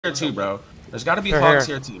here too, bro. There's got to be hogs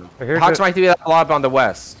here too. Hogs might be that blob on the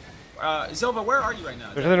west. Zilva, where are you right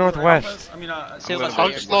now? They're to the northwest. I mean,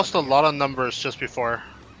 Hogs lost a lot of numbers just before.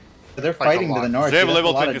 They're fighting to the north. They have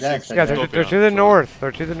level 26. Yeah, they're to the north.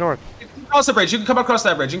 They're to the north. You can cross the bridge. You can come across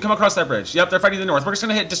that bridge. You can come across that bridge. Yep, they're fighting to the north. We're just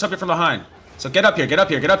gonna hit Dystopia from behind. So get up here, get up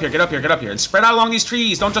here, get up here, get up here, get up here, and spread out along these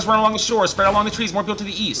trees. Don't just run along the shore. Spread out along the trees. More people to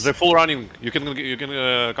the east. They're full running. You can come to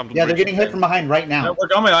the Yeah, they're getting hit from behind right now. We're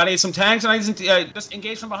going. I need some tanks and I need some, just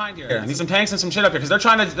engage from behind here. I need some tanks and some shit up here because they're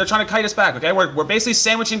trying to kite us back. Okay, we're basically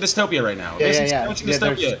sandwiching Dystopia right now. Sandwiching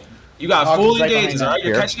Dystopia. You got full engages. All right,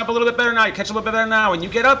 you're catching up a little bit better now. You're catching a little bit better now. When you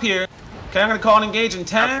get up here. Okay, I'm gonna call an engage in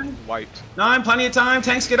 10, 9, plenty of time.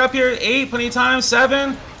 Tanks get up here. 8, plenty of time.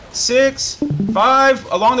 7, 6,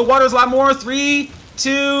 5. Along the water is a lot more. 3,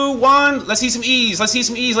 2, 1. Let's see some ease. Let's see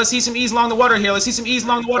some ease. Let's see some ease along the water here. Let's see some ease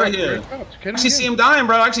along the water here. Actually see him dying,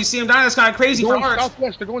 bro. Actually see him dying. That's kind of crazy for Arch.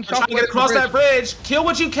 They're going southwest. Trying to get across that bridge. Kill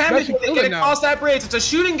what you can before they get across that bridge. It's a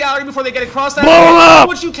shooting gallery before they get across that bridge. Kill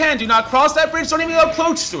what you can. Do not cross that bridge. Don't even go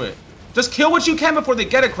close to it. Just kill what you can before they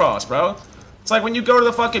get across, bro. It's like when you go to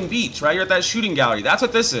the fucking beach, right? You're at that shooting gallery. That's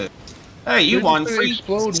what this is. Hey, you won free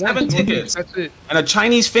 7 tickets. That's it. And a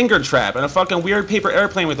Chinese finger trap and a fucking weird paper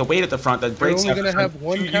airplane with a weight at the front that breaks. They're only gonna have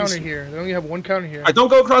one counter here. They only have one counter here. Alright, don't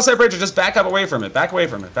go across that bridge or just back up away from it. Back away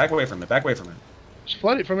from it. Back away from it. Back away from it. Just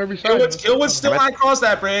flood it from every side. Kill what's still not across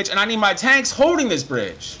that bridge, and I need my tanks holding this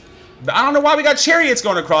bridge. I don't know why we got chariots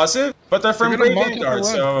going across it, but they're from Brave Vanguard,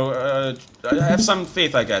 so I have some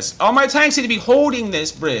faith, I guess. All my tanks need to be holding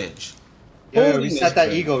this bridge. Yo, reset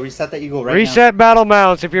that eagle. Reset that eagle right now. Reset battle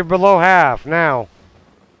mounts if you're below half now.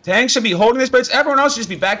 Tanks should be holding this bridge. Everyone else should just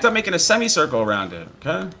be backed up, making a semicircle around it.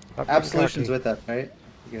 Okay. Absolution's with us, right?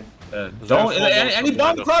 Good. Don't any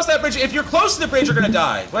bomb across that bridge. If you're close to the bridge, you're gonna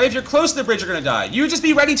die. Right? If you're close to the bridge, you're gonna die. You just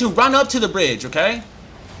be ready to run up to the bridge. Okay.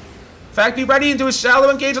 In fact, be ready and do a shallow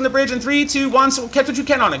engage on the bridge in 3, 2, 1. So catch what you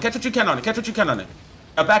can on it. Catch what you can on it. Catch what you can on it.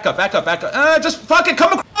 Now back up, back up, back up. Just fucking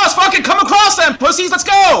come across. Fucking come across them, pussies. Let's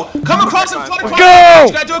go. Come across and flood across. Go.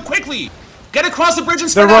 You gotta do it quickly. Get across the bridge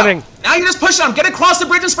and spread out. They're running. Now you just push them. Get across the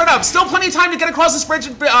bridge and spread out. Still plenty of time to get across this bridge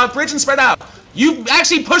and spread out. You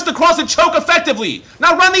actually pushed across and choke effectively.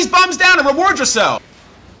 Now run these bums down and reward yourself.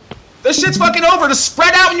 This shit's fucking over. Just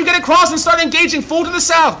spread out when you get across and start engaging full to the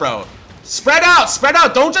south, bro. Spread out, spread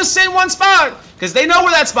out. Don't just sit in one spot, because they know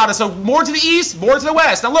where that spot is. So more to the east, more to the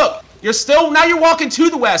west. Now look, now you're walking to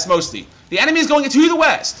the west mostly. The enemy is going to the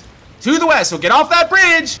west. To the west. So get off that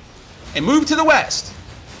bridge and move to the west.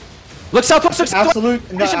 Look southwest.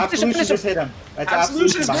 Absolution just hit him.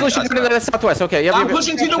 Absolution southwest. Okay. I'm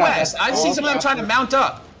pushing to the west. I see some of them trying to mount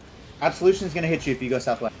up. Absolution is going to hit you if you go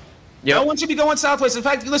southwest. Yep. No one should be going southwest. In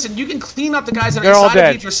fact, listen, you can clean up the guys that are inside of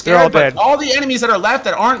you if you're scared, but all the enemies that are left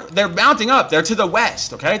that aren't, they're mounting up. They're to the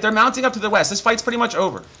west, okay? They're mounting up to the west. This fight's pretty much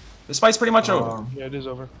over. This fight's pretty much over. Yeah, it is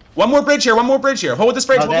over. One more bridge here, one more bridge here. Hold this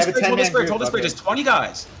bridge, hold this bridge, hold this bridge, hold this bridge. It's 20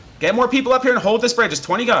 guys. Get more people up here and hold this bridge. It's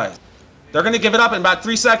 20 guys. They're going to give it up in about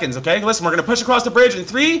 3 seconds, okay? Listen, we're going to push across the bridge in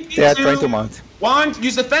 3, 2, 1.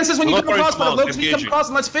 Use the fences when you come across, but look when you come across,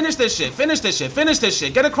 and let's finish this shit. Finish this shit. Finish this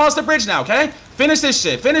shit. Get across the bridge now, okay? Finish this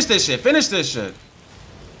shit. Finish this shit. Finish this shit.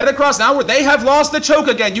 Get across now. Where they have lost the choke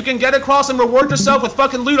again. You can get across and reward yourself with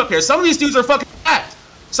fucking loot up here. Some of these dudes are fucking trapped.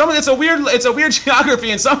 It's a weird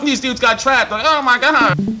geography, and some of these dudes got trapped. Like, oh my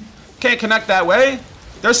god. Can't connect that way.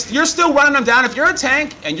 You're still running them down. If you're a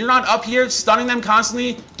tank and you're not up here stunning them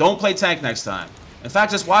constantly, don't play tank next time. In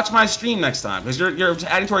fact, just watch my stream next time, because you're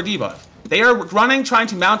adding to our debuff. They are running, trying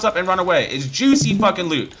to mount up and run away. It's juicy fucking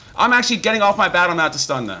loot. I'm actually getting off my battle mount to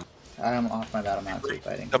stun them. I am off my battle mount to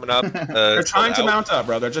fighting. Coming up. They're trying to mount up,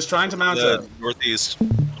 bro. They're just trying to mount up. Northeast.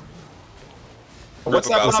 What's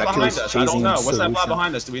that blob behind us? I don't know. What's that blob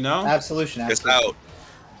behind us? Do we know? Absolution. It's out.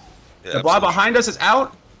 Yeah, the blob behind us is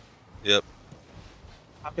out? Yep.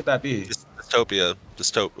 How could that be? Dystopia.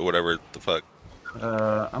 Whatever the fuck.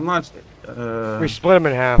 I'm not. We split them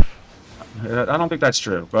in half. I don't think that's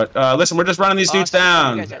true. But listen, we're just running these dudes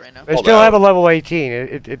down. They still have a level 18.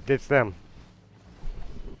 It's them.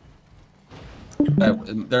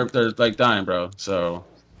 They're like dying, bro. So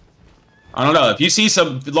I don't know. If you see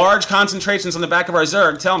some large concentrations on the back of our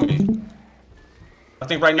Zerg, tell me. I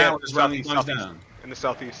think right now we're just running these guns down. In the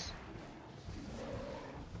southeast.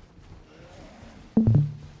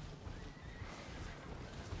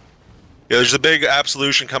 Yeah, there's a big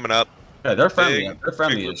absolution coming up. Yeah, they're friendly. They're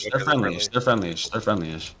friendly-ish. They're friendly-ish. They're friendly-ish. They're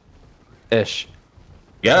friendly-ish. Ish.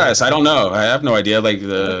 Yes, I don't know. I have no idea. Like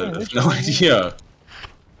no idea.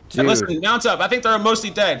 And listen, mount up. I think they're mostly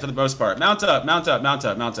dead for the most part. Mount up. Mount up. Mount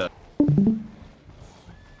up. Mount up.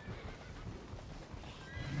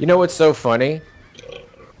 You know what's so funny?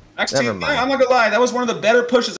 Actually, I'm not gonna lie. That was one of the better pushes